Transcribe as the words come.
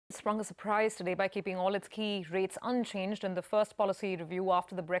Sprung a surprise today by keeping all its key rates unchanged in the first policy review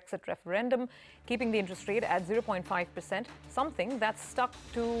after the Brexit referendum, keeping the interest rate at 0.5%, something that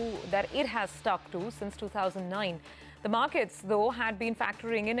it has stuck to since 2009. The markets, though, had been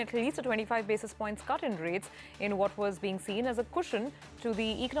factoring in at least a 25 basis points cut in rates in what was being seen as a cushion to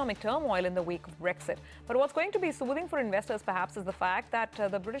the economic turmoil in the wake of Brexit. But what's going to be soothing for investors, perhaps, is the fact that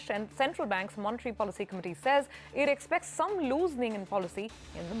the British Central Bank's Monetary Policy Committee says it expects some loosening in policy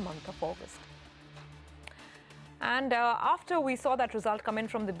in the month of August. And after we saw that result come in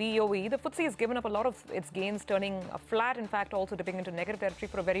from the BOE, the FTSE has given up a lot of its gains, turning flat, in fact, also dipping into negative territory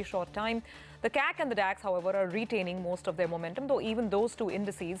for a very short time. The CAC and the DAX, however, are retaining most of their momentum, though even those two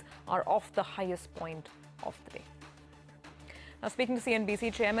indices are off the highest point of the day. Now, speaking to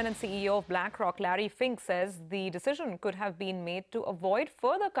CNBC, Chairman and CEO of BlackRock, Larry Fink, says the decision could have been made to avoid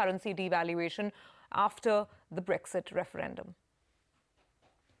further currency devaluation after the Brexit referendum.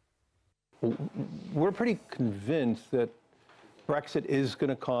 We're pretty convinced that Brexit is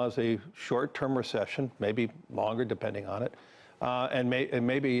going to cause a short-term recession, maybe longer, depending on it. And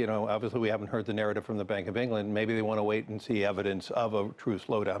maybe, you know, obviously we haven't heard the narrative from the Bank of England. Maybe they want to wait and see evidence of a true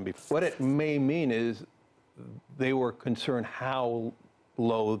slowdown. What it may mean is they were concerned how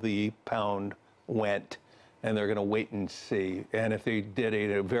low the pound went, and they're going to wait and see. And if they did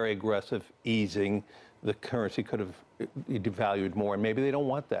a very aggressive easing, the currency could have devalued more. And maybe they don't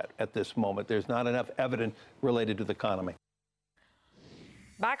want that at this moment. There's not enough evidence related to the economy.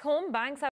 Back home, banks have